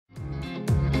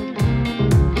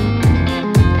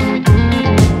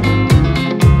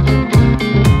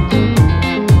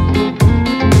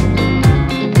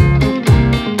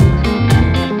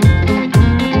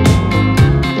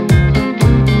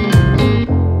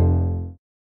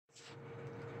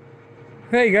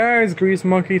Hey guys, Grease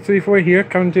Monkey 34 here,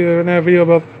 coming to another video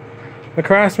about the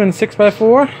Craftsman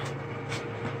 6x4.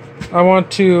 I want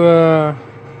to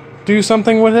do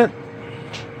something with it,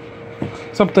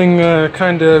 something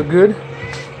kind of good.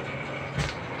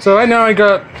 So right now I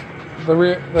got the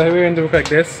rear end to look like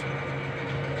this,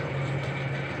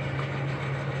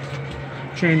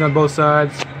 chained on both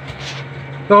sides.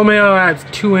 The old male has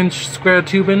 2-inch square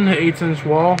tubing, 1/8"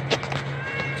 wall.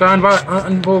 So I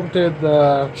unbolted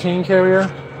the chain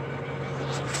carrier.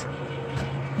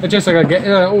 It's just like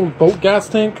an old boat gas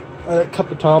tank. I cut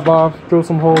the top off, drill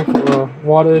some holes for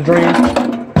water to drain.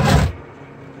 I'm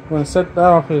gonna set that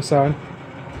off to the side.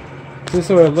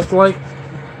 This is what it looked like.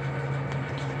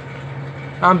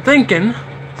 I'm thinking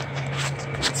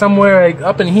somewhere like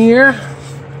up in here,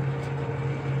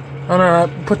 I'm gonna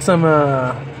put some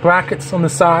brackets on the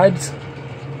sides,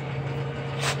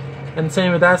 and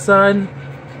same with that side.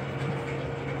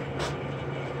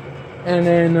 And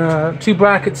then 2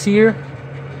 brackets here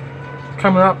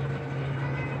coming up,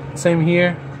 same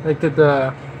here. I did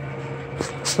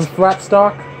some flat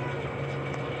stock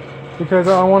because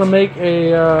I want to make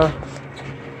a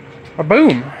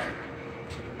boom.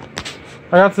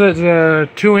 I got the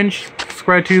 2-inch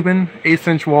square tubing,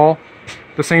 1/8" wall,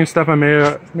 the same stuff I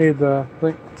made the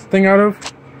thing out of.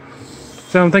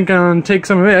 So I'm thinking I'll take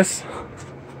some of this,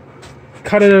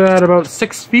 cut it at about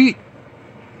 6 feet,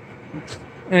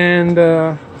 and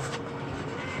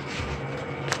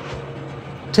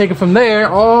take it from there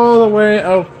all the way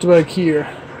out to like here.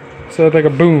 So it's like a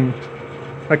boom,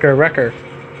 like a wrecker.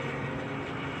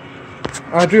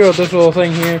 I drew out this little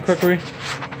thing here quickly.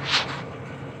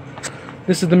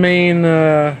 This is the main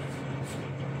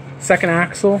second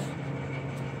axle.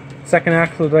 Second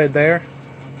axle is right there.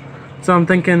 So I'm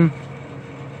thinking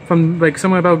from like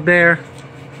somewhere about there,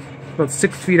 about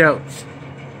 6 feet out,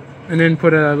 and then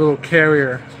put a little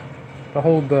carrier to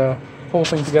hold the whole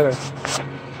thing together.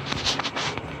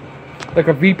 Like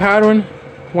a V pattern,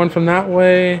 one from that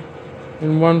way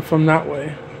and one from that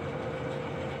way.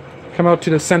 Come out to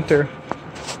the center.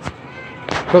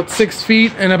 About 6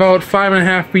 feet and about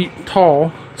 5.5 feet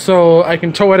tall, so I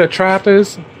can tow it at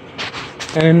tractors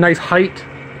and a nice height.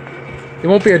 It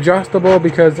won't be adjustable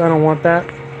because I don't want that.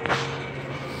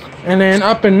 And then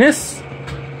up in this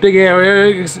big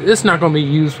area, it's not going to be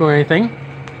used for anything.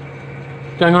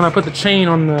 So I'm going to put the chain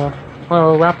on the,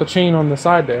 well, wrap the chain on the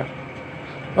side there.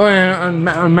 Oh, and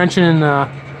I'm mentioning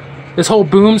this whole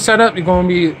boom setup. You're going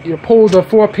to be, you pull the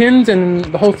 4 pins and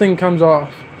the whole thing comes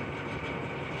off.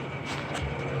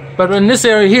 But in this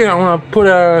area here, I want to put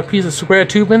a piece of square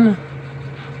tubing,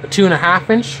 a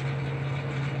 2.5-inch,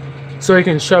 so I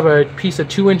can shove a piece of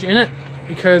 2-inch in it,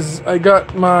 because I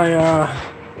got my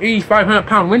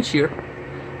 8,500-pound winch here.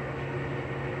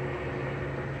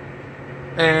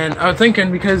 And I was thinking,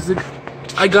 because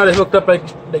I got it hooked up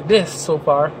like this so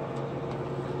far,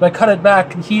 if I cut it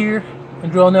back here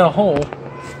and drill another hole,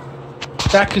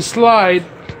 that could slide.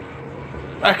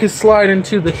 I could slide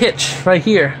into the hitch right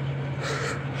here,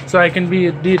 so I can be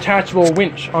a detachable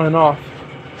winch on and off.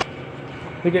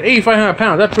 Like at 8,500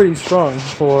 pounds, that's pretty strong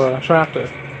for a tractor.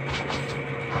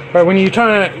 But when you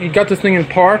got this thing in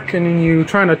park and then you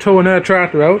trying to tow another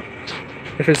tractor out,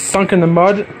 if it's sunk in the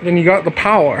mud, then you got the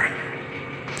power.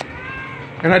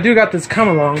 And I do got this come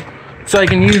along, so I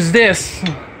can use this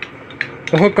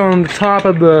to hook on the top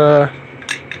of the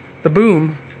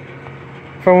boom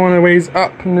if I want to raise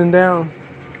up and then down.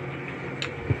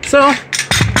 So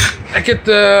I get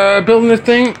building this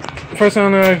thing. First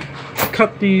I'm gonna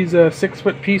cut these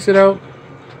 6-foot pieces out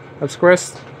of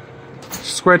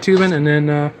square tubing, and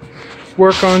then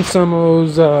work on some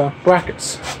of those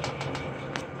brackets.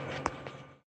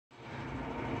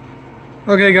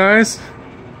 Okay guys,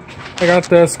 I got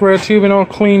the square tubing all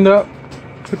cleaned up.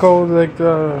 Took all like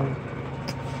the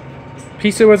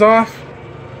piece that was off,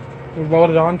 we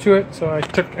welded onto it, so I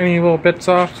took any little bits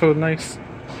off, so nice.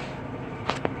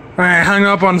 I hung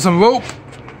up on some rope.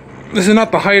 This is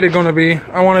not the height it's gonna be.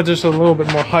 I want it just a little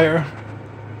bit more higher.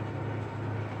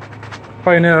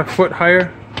 Probably another foot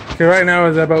higher. Okay, right now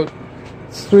it's about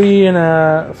 3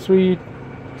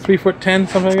 foot 10,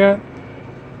 something like that.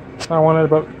 I want it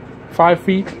about 5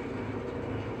 feet.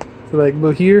 So like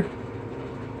about here.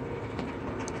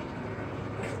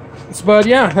 But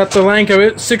yeah, that's the length of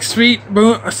it. 6 feet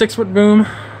boom, a 6-foot boom.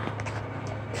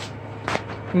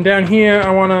 And down here,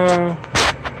 I wanna.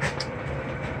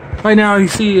 Right now, you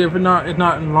see if it's not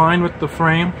in line with the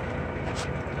frame.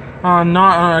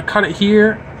 Cut it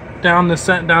here, down this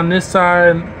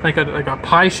side, like a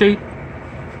pie shape.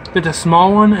 Get a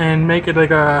small one and make it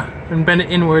and bend it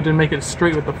inward and make it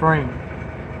straight with the frame.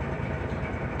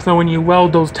 So when you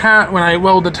weld those when I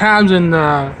weld the tabs in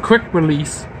the quick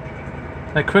release,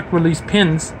 like quick release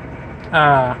pins,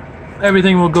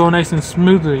 everything will go nice and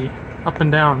smoothly up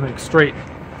and down, like straight.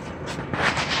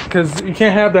 Because you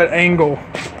can't have that angle,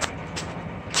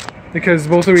 because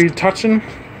both of you touching.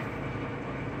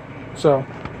 So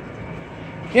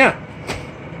yeah,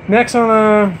 next I'm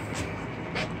gonna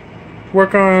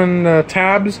work on the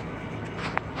tabs.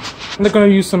 I'm going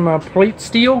to use some plate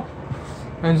steel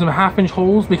and some 1/2-inch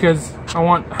holes, because I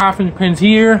want 1/2-inch pins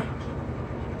here,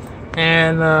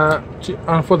 and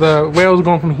for the rails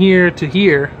going from here to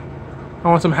here, I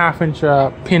want some 1/2-inch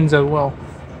pins as well.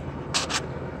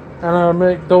 And I'll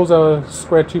make those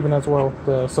square tubing as well,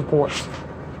 the supports.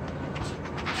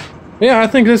 Yeah, I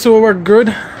think this will work good.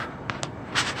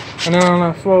 And then I'm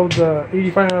going to throw the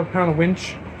 8,500-pound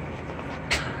winch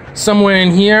somewhere in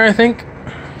here, I think.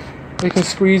 We can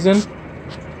squeeze in.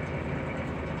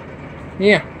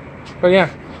 Yeah. But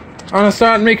yeah, I'm gonna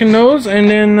start making those, and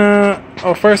then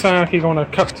first I'm actually gonna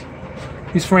cut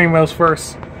these frame rails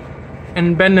first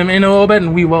and bend them in a little bit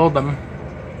and re-weld them.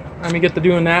 Let me get to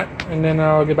doing that, and then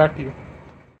I'll get back to you.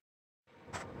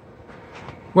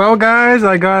 Well guys,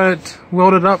 I got it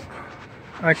welded up.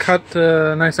 I cut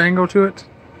a nice angle to it.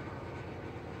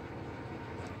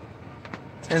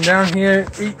 And down here,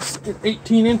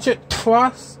 18-inch it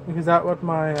across, because that's what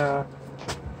my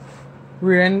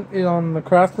rear end is on the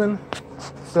Craftsman.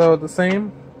 So the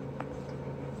same.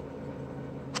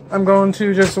 I'm going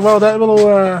to just weld that little,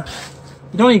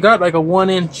 it only got like a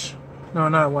 1-inch, no,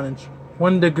 not a 1-inch,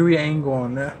 1 degree angle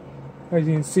on there. As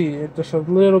you can see, it's just a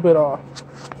little bit off.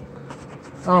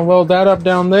 I'll weld that up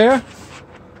down there.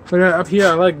 But up here,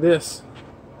 I like this.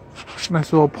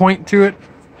 Nice little point to it.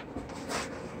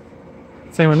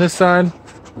 Same on this side.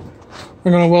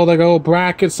 I'm gonna weld like a little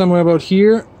bracket somewhere about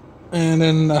here, and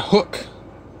then a hook,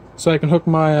 so I can hook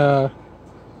my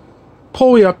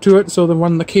pulley up to it, so then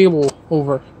run the cable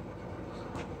over.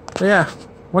 But yeah,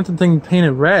 once the thing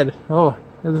painted red, oh,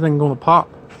 everything gonna pop.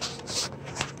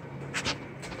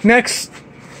 Next,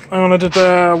 I'm gonna just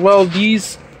weld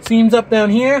these seams up down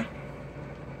here.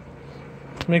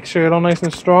 Make sure it's all nice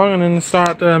and strong, and then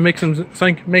start making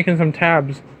some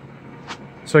tabs,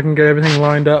 so I can get everything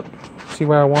lined up, see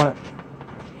where I want it.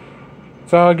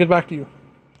 So I'll get back to you.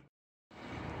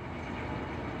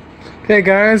 Okay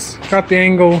guys, got the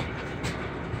angle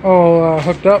all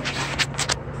hooked up.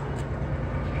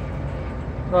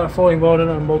 Got it fully welded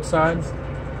on both sides.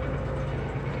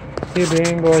 See the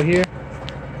angle here.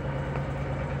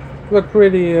 Look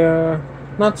pretty,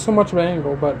 not so much of an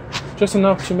angle, but just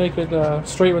enough to make it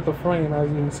straight with the frame, as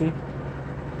you can see.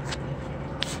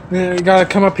 Then you gotta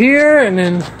come up here, and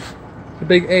then the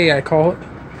big A, I call it.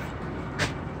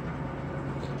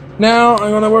 Now I'm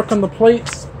gonna work on the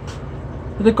plates.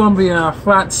 They're gonna be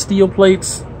flat steel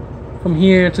plates from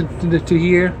here to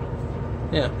here.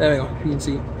 Yeah, there we go. You can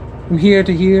see from here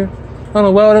to here. I'm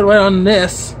gonna weld it right on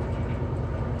this.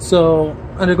 So,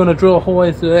 and they're gonna drill a hole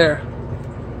way through there.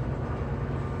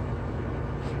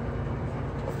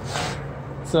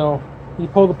 So you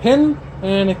pull the pin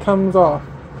and it comes off.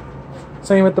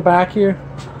 Same with the back here.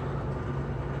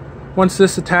 Once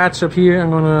this is attached up here,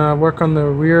 I'm gonna work on the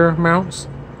rear mounts.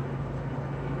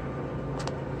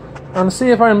 I'm gonna see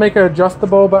if I can make it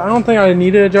adjustable, but I don't think I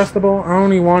need it adjustable. I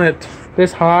only want it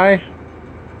this high,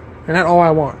 and that's all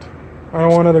I want. I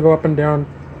don't want it to go up and down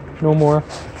no more.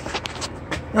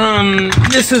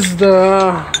 This is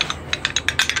the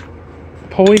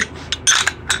pulley.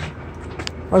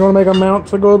 I'm gonna make a mount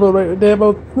to go right there,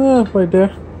 about right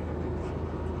there.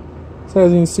 So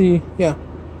as you can see, yeah,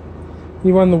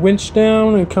 you run the winch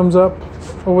down and it comes up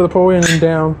over the pulley and then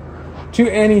down to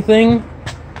anything,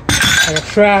 like a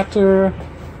tractor.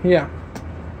 Yeah.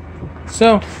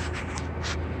 So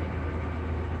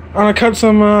I'm gonna cut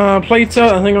some plates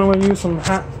out. I think I'm gonna use some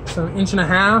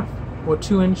 1.5 or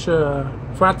 2-inch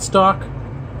flat stock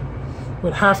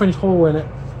with 1/2-inch hole in it,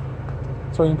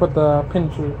 so you can put the pin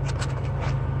through.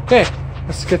 Okay,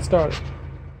 let's get started.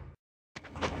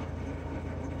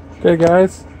 Okay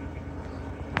guys,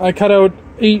 I cut out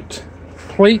 8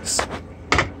 plates,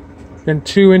 and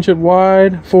 2 inch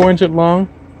wide, 4 inch long.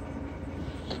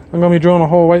 I'm going to be drilling a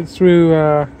hole right through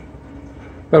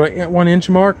about a 1 inch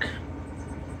mark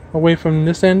away from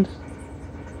this end.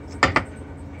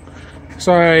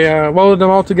 So I welded them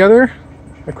all together.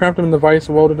 I cramped them in the vise,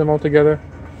 welded them all together,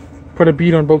 put a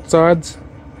bead on both sides.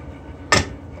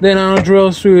 Then I'll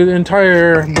drill through the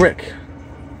entire brick.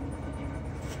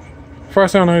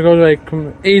 First I'm going to go like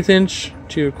from 1/8 inch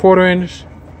to 1/4 inch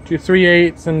to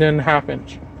 3/8 and then 1/2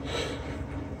 inch.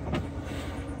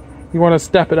 You want to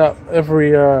step it up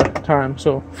every time,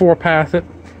 so 4 pass it.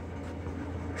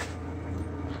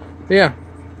 Yeah,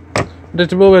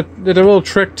 there's a little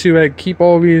trick to keep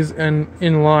all these in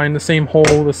line, the same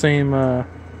hole, the same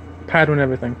pattern,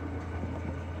 everything.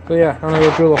 So yeah, I'm gonna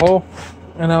go drill a hole,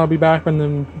 and I'll be back when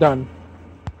I'm done.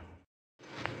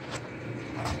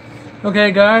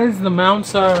 Okay, guys, the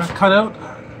mounts are cut out.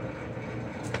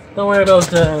 Don't worry about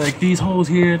like these holes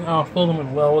here. I'll fill them with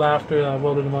weld after I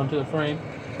welded them onto the frame.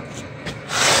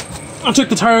 I took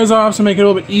the tires off to make it a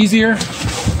little bit easier.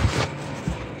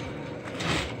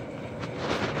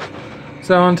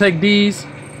 So I'm gonna take these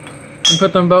and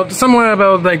put them about somewhere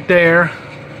about like there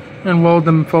and weld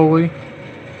them fully.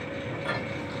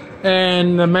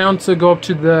 And the mounts that go up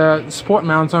to the support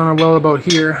mounts I'm gonna weld about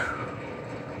here.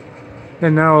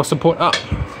 And now I'll support up.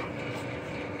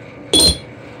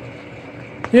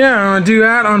 Yeah, I'm gonna do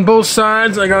that on both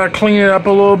sides. I gotta clean it up a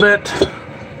little bit.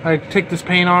 I take this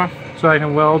paint off so I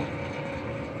can weld.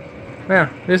 Yeah,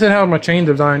 this is how my chain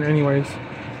design anyways.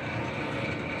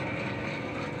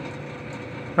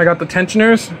 I got the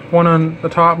tensioners, one on the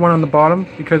top, one on the bottom,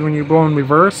 because when you go in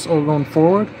reverse or going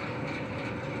forward,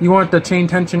 you want the chain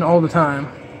tension all the time.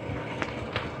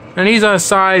 And these are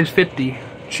size 50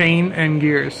 chain and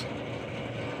gears.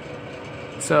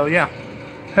 So yeah,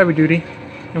 heavy duty,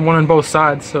 and one on both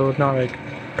sides, so it's not like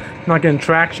not getting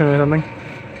traction or something.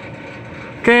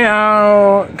 Okay,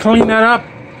 I'll clean that up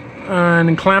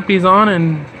and clamp these on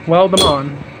and weld them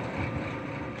on.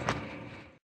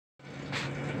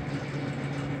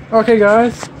 Okay,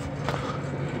 guys,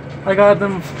 I got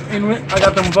them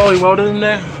fully welded in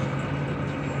there.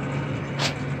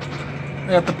 I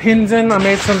got the pins in. I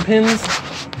made some pins,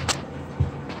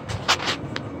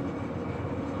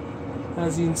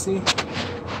 as you can see.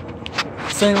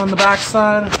 Same on the back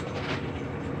side.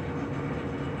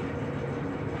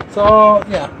 So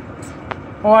yeah,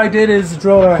 all I did is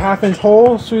drill a 1/2-inch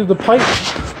hole through the pipe,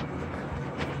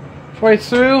 right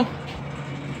through.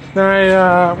 Then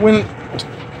I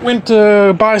went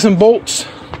to buy some bolts.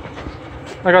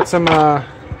 I got some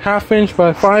 1/2-inch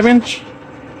by 5-inch,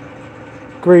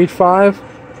 grade 5.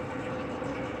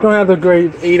 Don't have the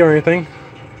grade 8 or anything.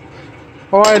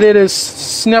 All I did is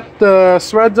snip the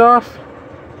threads off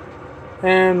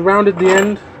and rounded the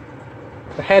end,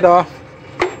 the head off,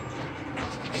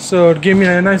 so to give me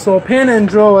a nice little pin, and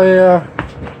drill an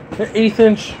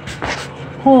 1/8-inch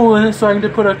hole in it so I can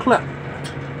just put a clip.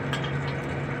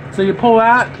 So you pull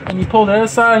that and you pull the other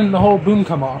side and the whole boom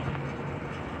come off.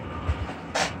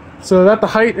 So that the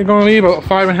height is going to be about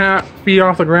 5.5 feet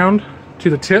off the ground to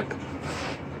the tip,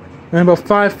 and about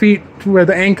 5 feet to where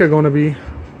the anchor going to be,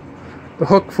 the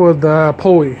hook for the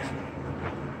pulley.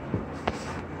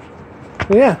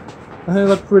 So yeah, I think it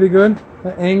looked pretty good,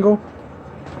 that angle.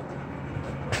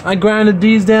 I grinded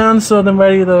these down so I'm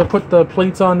ready to put the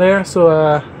plates on there. So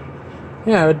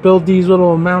yeah, I would build these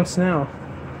little mounts now.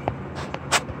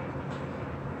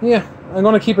 Yeah, I'm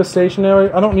gonna keep it stationary.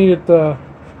 I don't need it to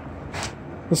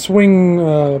swing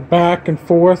back and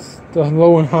forth, the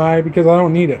low and high, because I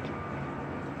don't need it.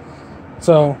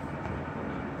 So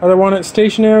I don't want it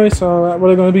stationary. So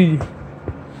what are going to be?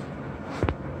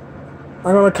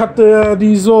 I'm gonna cut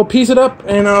these little pieces up,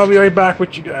 and I'll be right back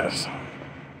with you guys.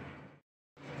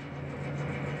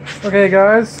 Okay,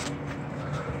 guys,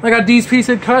 I got these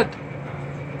pieces cut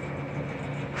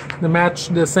to match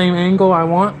the same angle I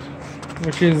want,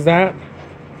 which is that.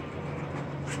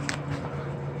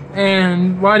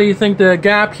 And why do you think the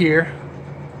gap here?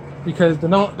 Because they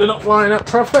don't line up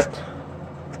perfect.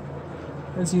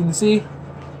 As you can see,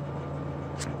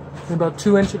 they're about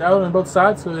 2 inches out on both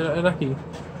sides, so it's lucky.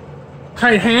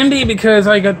 Kind of handy because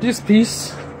I got this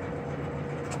piece.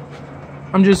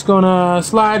 I'm just gonna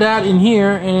slide that in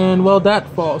here and weld that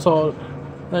so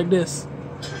like this,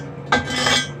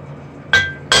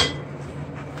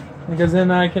 because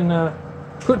then I can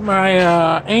put my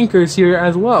anchors here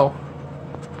as well,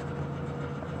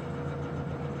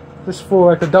 just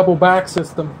for like a double back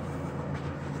system.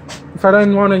 If I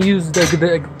don't want to use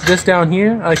this down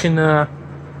here, I can.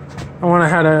 I want to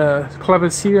have a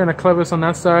clevis here and a clevis on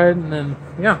that side, and then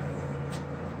yeah.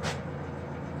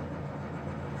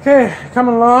 Okay,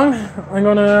 coming along, I'm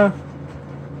gonna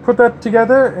put that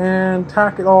together and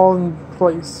tack it all in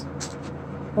place.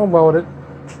 I'll weld it.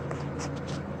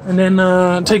 And then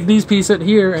take these pieces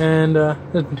here and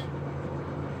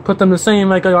put them the same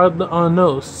like I got on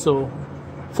those. So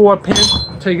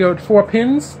take out 4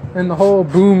 pins and the whole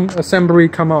boom assembly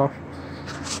come off.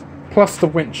 Plus the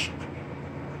winch.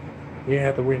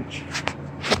 Yeah, the winch.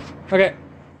 Okay.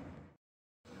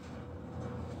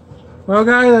 Well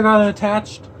guys, I got it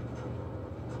attached,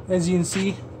 as you can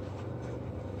see.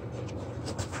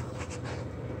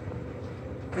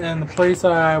 And the place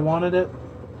I wanted it.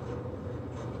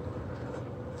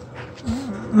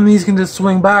 And these can just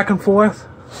swing back and forth.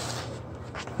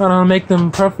 I don't make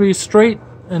them perfectly straight,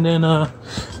 and then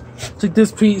take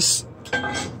this piece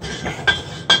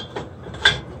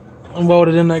and weld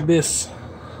it in like this,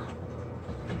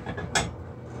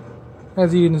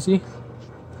 as you can see.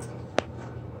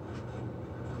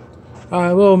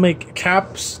 I will make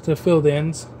caps to fill the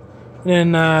ends,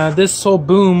 and then this whole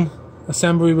boom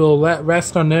assembly will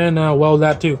rest on there, and I'll weld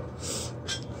that too.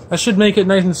 I should make it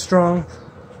nice and strong.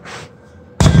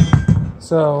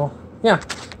 So yeah,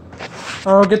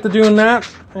 I'll get to doing that,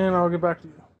 and I'll get back to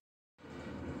you.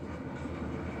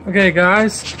 Okay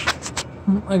guys,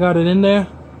 I got it in there.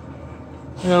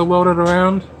 I gotta weld it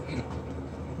around.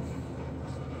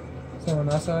 Same on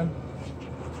that side.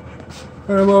 I'm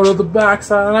gonna weld the back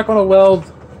side. I'm not gonna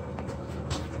weld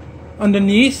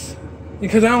underneath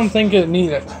because I don't think it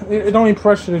needs it. It only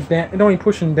pushes down. It only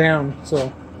pushing down.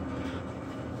 So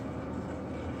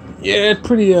yeah, it's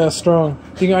pretty strong.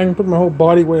 I think I can put my whole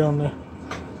body weight on there.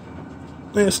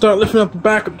 And start lifting up the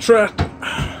back of the tractor.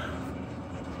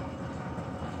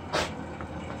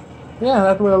 Yeah,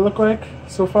 that's what it look like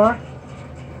so far.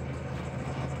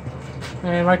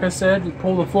 And like I said, you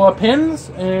pull the 4 pins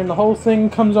and the whole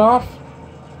thing comes off.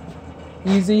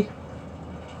 Easy.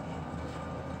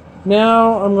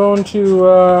 Now I'm going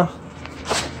to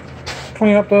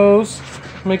clean up those,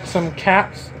 make some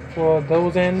caps for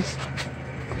those ends,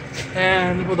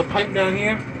 and put the pipe down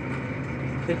here.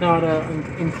 It's not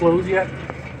enclosed yet.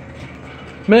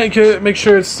 Make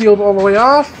sure it's sealed all the way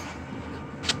off.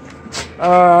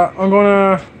 I'm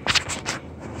gonna.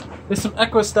 There's some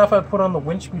extra stuff I put on the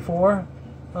winch before.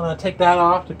 I'm gonna take that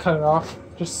off to cut it off.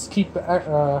 Just keep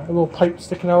a little pipe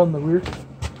sticking out in the rear,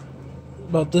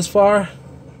 about this far.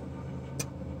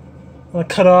 I'm gonna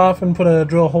cut off and put a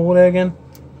drill hole there again,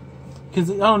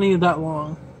 because I don't need it that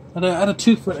long. I had a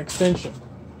 2-foot extension.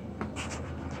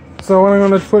 So what I'm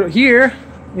gonna put here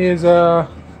is I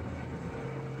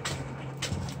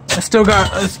still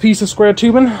got this piece of square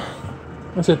tubing.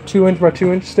 That's a 2" by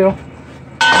 2" still.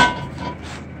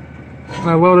 And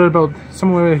I welded about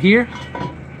somewhere here.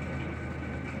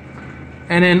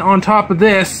 And then on top of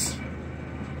this,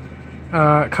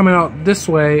 coming out this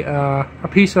way, a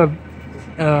piece of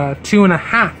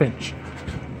 2.5"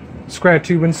 square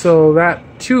tubing, so that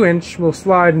 2" will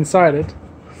slide inside it.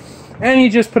 And you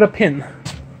just put a pin.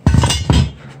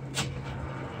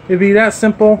 It'd be that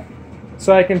simple,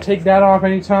 so I can take that off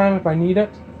anytime if I need it.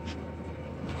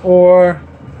 Or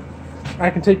I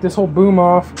can take this whole boom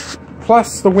off,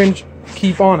 plus the winch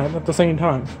keep on it at the same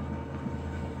time.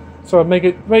 So it'd make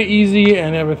it very easy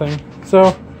and everything.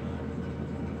 So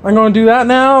I'm going to do that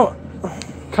now.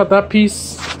 Cut that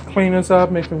piece, clean this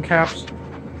up, make some caps,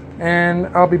 and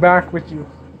I'll be back with you.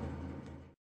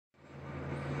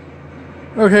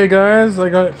 Okay guys, I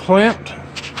got it clamped.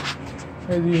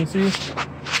 As you can see,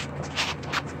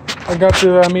 I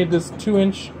made this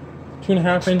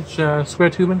 2.5" square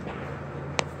tubing.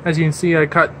 As you can see, I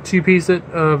cut 2 pieces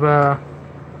of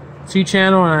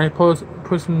C-channel and I put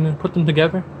them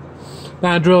together.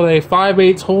 Then I drilled a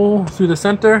 5/8 hole through the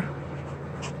center.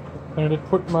 And I just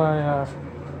put my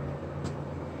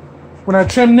when I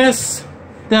trim this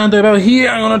down to about here,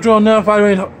 I'm gonna drill another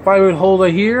 5/8 hole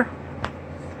right here,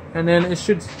 and then it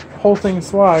should whole thing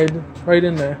slide right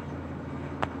in there.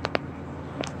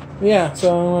 Yeah, so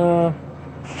I'm gonna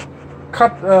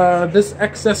cut this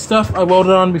excess stuff I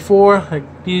welded on before, like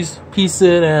these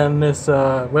pieces and this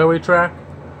railway track,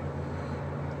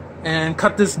 and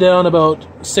cut this down about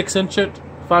 6" it,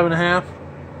 5.5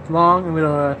 long, and with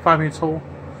a 5/8 hole.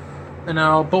 And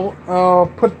I'll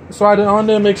slide it on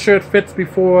there, make sure it fits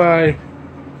before I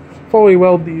fully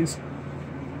weld these.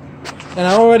 And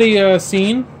I already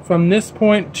seen from this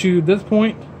point to this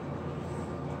point,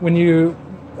 when you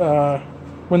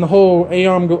when the whole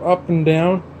A-arm go up and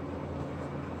down,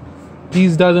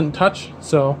 these doesn't touch.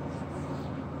 So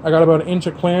I got about 1 inch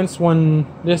of clearance when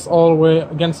this all the way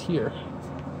against here.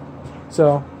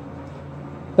 So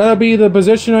that'll be the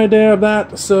position right there of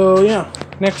that. So yeah,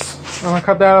 next I'm gonna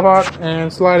cut that apart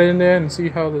and slide it in there and see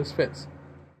how this fits.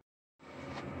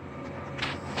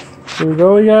 Here we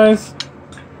go, you guys.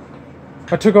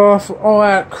 I took off all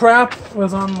that crap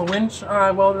was on the winch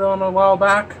I welded on a while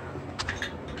back.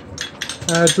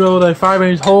 I drilled a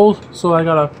 5/8 hole, so I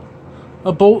got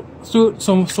a bolt through it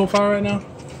so far right now.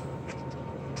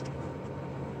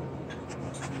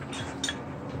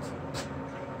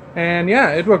 And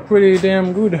yeah, it worked pretty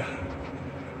damn good.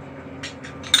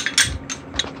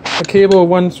 The cable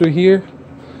runs through here.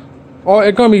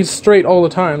 It's gonna be straight all the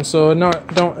time, so I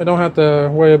don't have to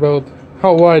worry about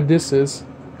how wide this is.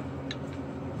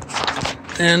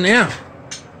 And yeah,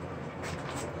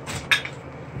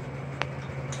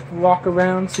 walk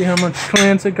around, see how much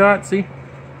clearance it got. See.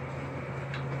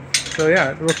 So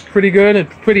yeah, it looks pretty good.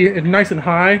 It's nice and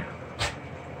high.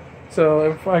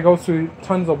 So if I go through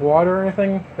tons of water or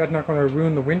anything, that's not going to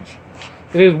ruin the winch.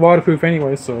 It is waterproof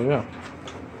anyway, so yeah.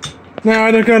 Now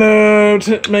I'm gonna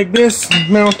make this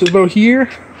mount about here.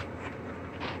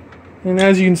 And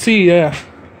as you can see, yeah,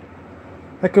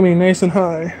 that can be nice and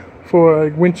high for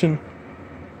like winching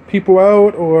people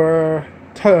out or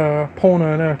pulling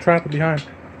a tractor behind.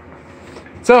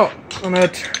 So I'm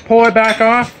gonna pull it back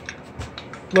off,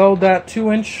 load that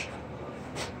 2-inch,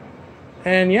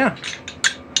 and yeah,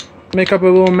 make up a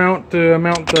little mount to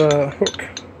mount the hook.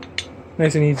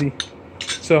 Nice and easy.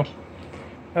 So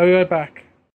I'll be right back.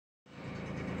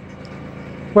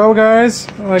 Well guys,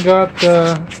 I got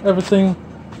everything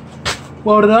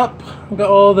loaded up. I got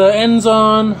all the ends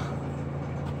on,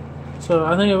 so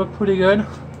I think it looked pretty good.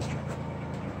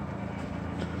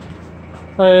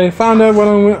 I found out what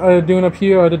I'm doing up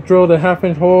here. I just drilled a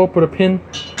 1/2-inch hole, put a pin,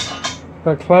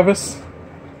 a clevis.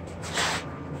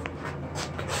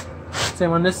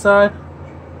 Same on this side.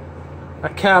 I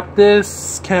capped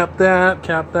this, capped that,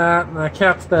 and I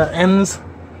capped the ends.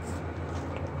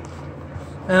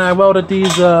 And I welded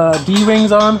these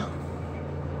D-rings on.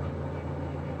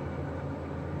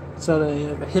 So they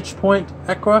have a hitch point,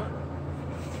 Equa.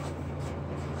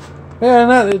 Yeah,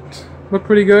 and that it looked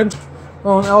pretty good.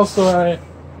 Oh, and also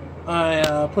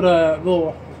I put a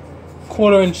little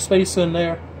 1/4-inch spacer in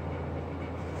there.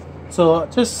 So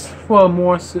just for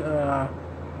more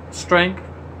strength.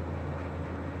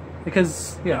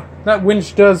 Because yeah, that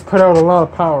winch does put out a lot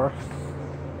of power.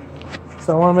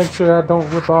 So I want to make sure that don't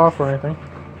rip off or anything.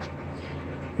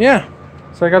 Yeah,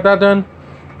 so I got that done.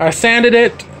 I sanded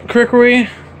it quickly.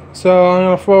 So I'm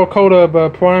going to throw a coat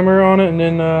of primer on it and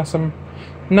then some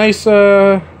nice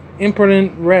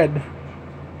imprint red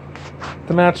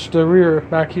to match the rear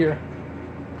back here.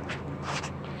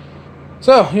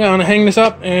 So yeah, I'm going to hang this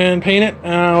up and paint it,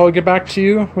 and I'll get back to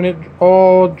you when it's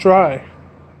all dry.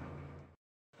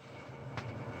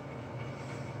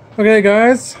 Okay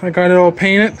guys, I got it all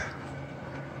painted.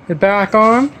 It's back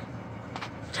on.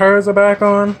 Tires are back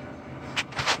on.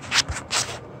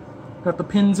 Got the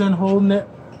pins in holding it.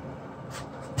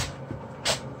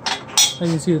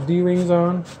 And you see the D-rings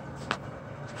on.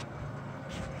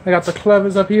 I got the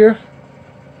clevers up here.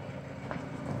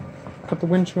 Got the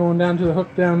winch going down to the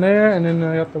hook down there, and then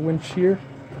I got the winch here.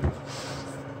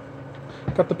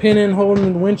 Got the pin in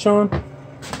holding the winch on.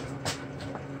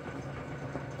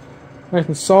 Nice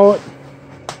and solid.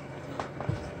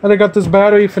 I got this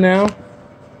battery for now,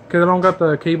 because I don't got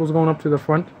the cables going up to the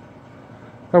front.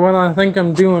 But what I think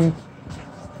I'm doing,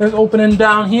 this opening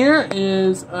down here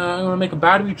is I'm going to make a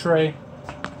battery tray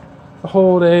to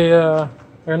hold a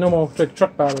normal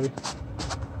truck battery.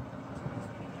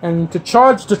 And to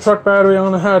charge the truck battery, I'm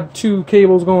going to have 2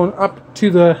 cables going up to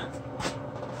the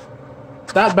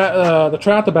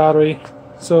tractor battery,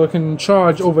 so it can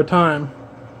charge over time.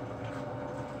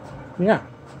 Yeah,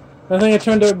 I think it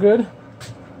turned out good. It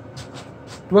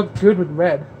looked good with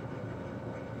red.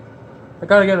 I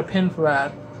gotta get a pin for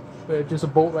that, but it's just a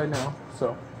bolt right now.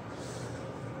 So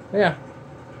yeah,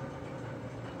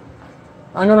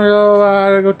 I'm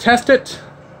gonna go test it.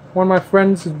 One of my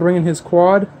friends is bringing his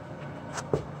quad,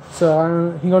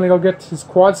 so he's gonna go get his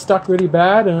quad stuck really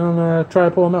bad, and I'm gonna try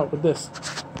to pull him out with this.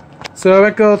 So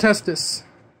let's go test this.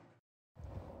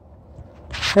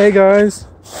 Hey guys,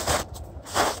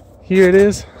 here it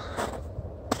is.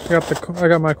 I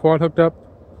got my quad hooked up,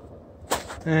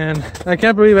 and I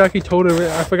can't believe I actually towed it.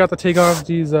 I forgot to take off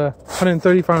these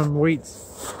 130-pound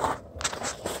weights.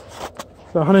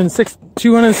 So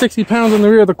 260 pounds on the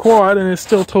rear of the quad, and it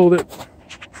still towed it.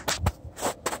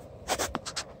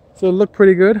 So it looked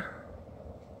pretty good.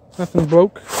 Nothing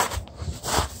broke.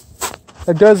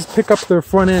 It does pick up the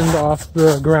front end off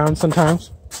the ground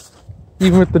sometimes,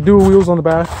 even with the dual wheels on the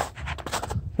back.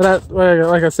 But that,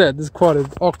 like I said, this quad is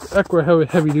Equa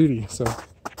heavy duty. So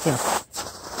yeah,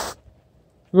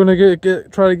 we're gonna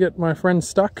try to get my friend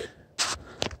stuck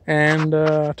and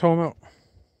tow him out.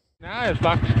 Now it's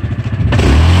stuck.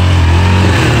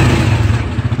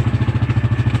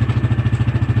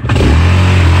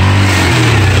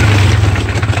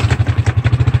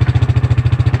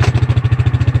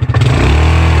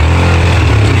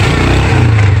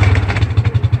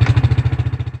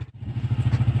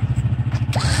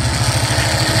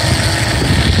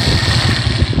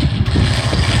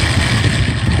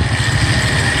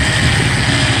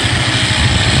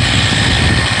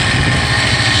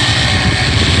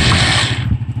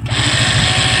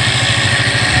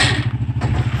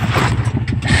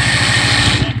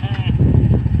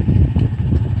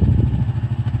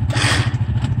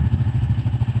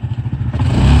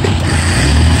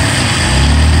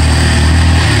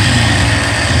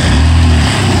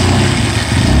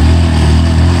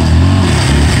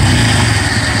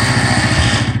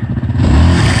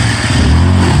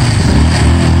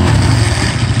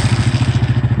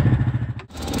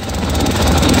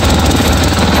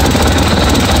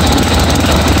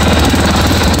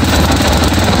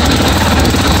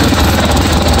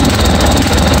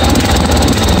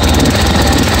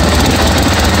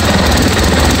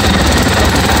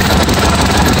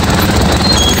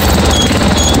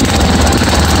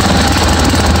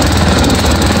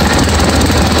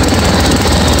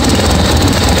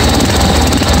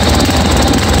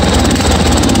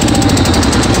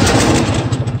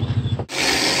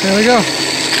 There we go.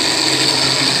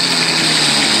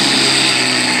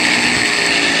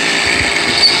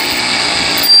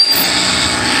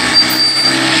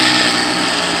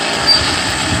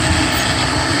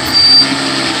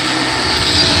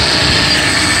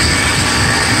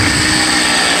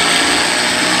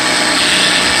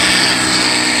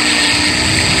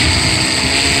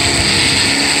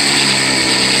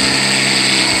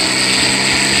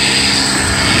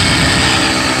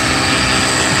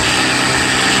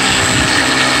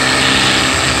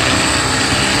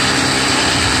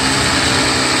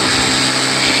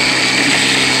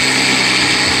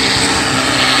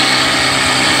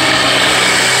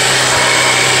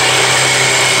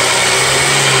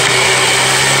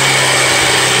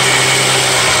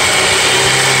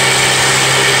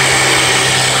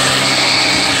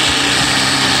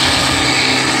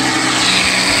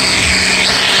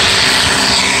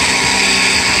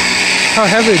 How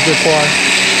heavy is your quad?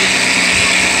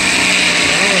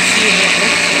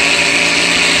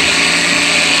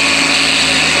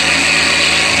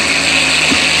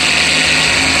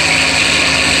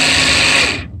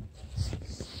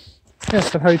 Yes,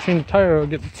 that's how you change the tire. It'll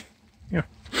get,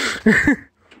 yeah.